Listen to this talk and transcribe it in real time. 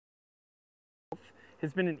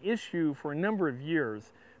has been an issue for a number of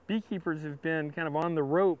years. Beekeepers have been kind of on the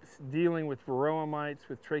ropes dealing with varroa mites,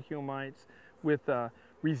 with tracheal mites, with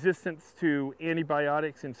resistance to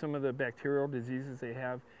antibiotics and some of the bacterial diseases they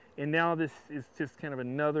have. And now this is just kind of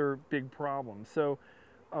another big problem. So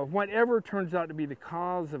whatever turns out to be the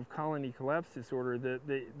cause of colony collapse disorder,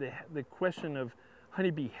 the question of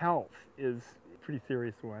honeybee health is a pretty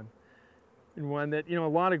serious one, and one that a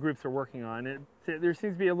lot of groups are working on. There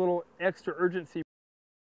seems to be a little extra urgency.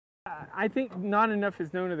 I think not enough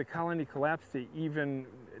is known of the colony collapse to even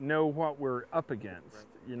know what we're up against.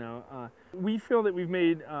 We feel that we've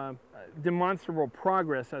made demonstrable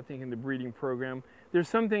progress, I think, in the breeding program. There's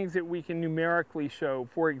some things that we can numerically show.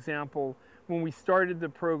 For example, when we started the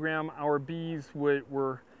program, our bees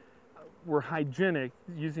were hygienic,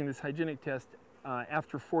 using this hygienic test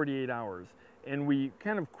after 48 hours. And we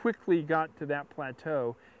kind of quickly got to that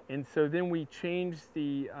plateau. And so then we changed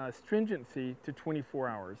the stringency to 24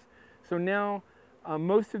 hours. So now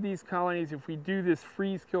most of these colonies, if we do this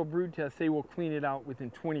freeze-kill brood test, they will clean it out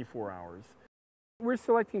within 24 hours. We're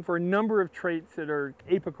selecting for a number of traits that are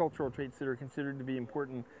apicultural traits that are considered to be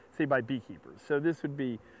important, say, by beekeepers. So this would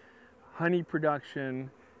be honey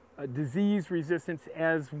production, disease resistance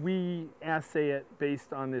as we assay it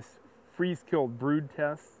based on this freeze-killed brood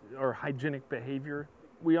test or hygienic behavior.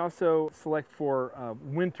 We also select for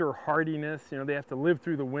winter hardiness. They have to live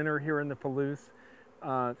through the winter here in the Palouse.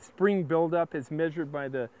 Spring buildup is measured by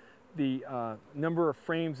the number of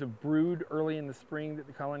frames of brood early in the spring that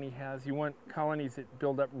the colony has. You want colonies that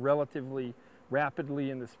build up relatively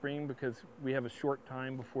rapidly in the spring because we have a short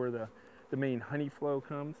time before the main honey flow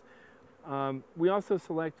comes. We also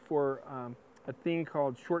select for a thing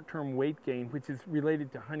called short-term weight gain, which is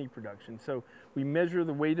related to honey production. So we measure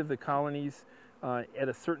the weight of the colonies at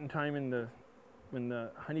a certain time when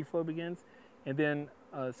the honey flow begins, and then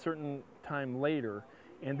a certain time later.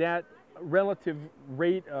 And that relative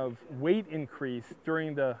rate of weight increase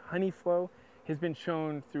during the honey flow has been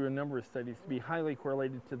shown through a number of studies to be highly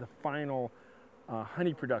correlated to the final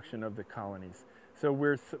honey production of the colonies. So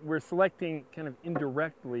we're selecting kind of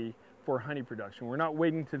indirectly for honey production. We're not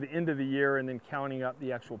waiting to the end of the year and then counting up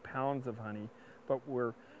the actual pounds of honey, but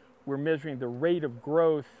we're measuring the rate of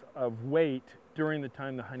growth of weight during the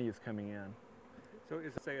time the honey is coming in. So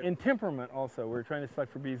in temperament also, we're trying to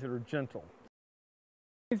select for bees that are gentle.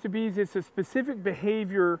 The bees, it's a specific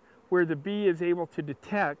behavior where the bee is able to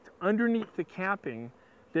detect underneath the capping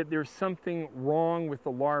that there's something wrong with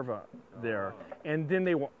the larva there. And then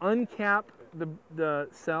they will uncap the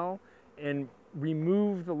cell and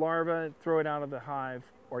remove the larva, throw it out of the hive,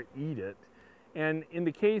 or eat it. And in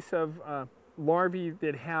the case of larvae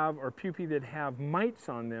that have, or pupae that have mites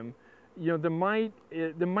on them, the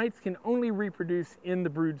mites can only reproduce in the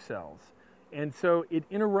brood cells. And so it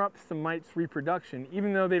interrupts the mite's reproduction,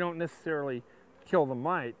 even though they don't necessarily kill the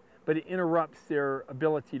mite, but it interrupts their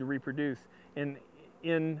ability to reproduce.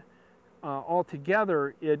 And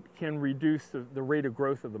altogether, it can reduce the rate of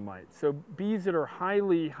growth of the mite. So bees that are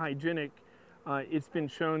highly hygienic, it's been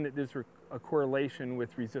shown that there's a correlation with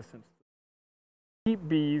resistance. To keep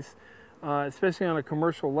bees, especially on a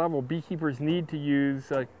commercial level, beekeepers need to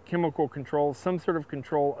use chemical control, some sort of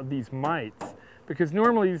control of these mites, because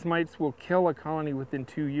normally these mites will kill a colony within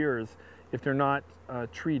 2 years if they're not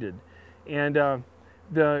treated. And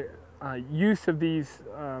the use of these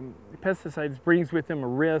pesticides brings with them a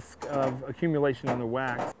risk of accumulation in the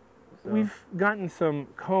wax. So we've gotten some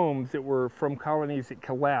combs that were from colonies that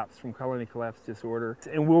collapsed from colony collapse disorder,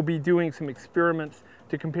 and we'll be doing some experiments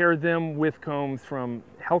to compare them with combs from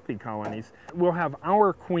healthy colonies. We'll have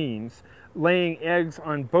our queens laying eggs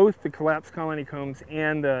on both the collapsed colony combs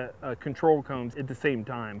and the control combs at the same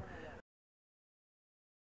time.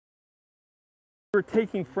 We're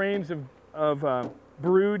taking frames of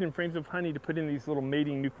brood and frames of honey to put in these little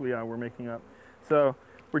mating nuclei we're making up. So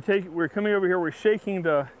we're coming over here, we're shaking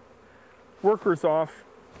the workers off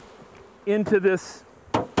into this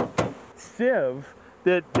sieve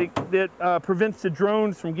that prevents the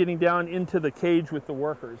drones from getting down into the cage with the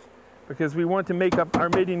workers, because we want to make up our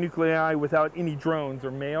mating nuclei without any drones or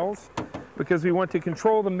males, because we want to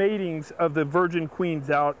control the matings of the virgin queens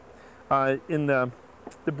out in the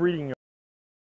breeding yard.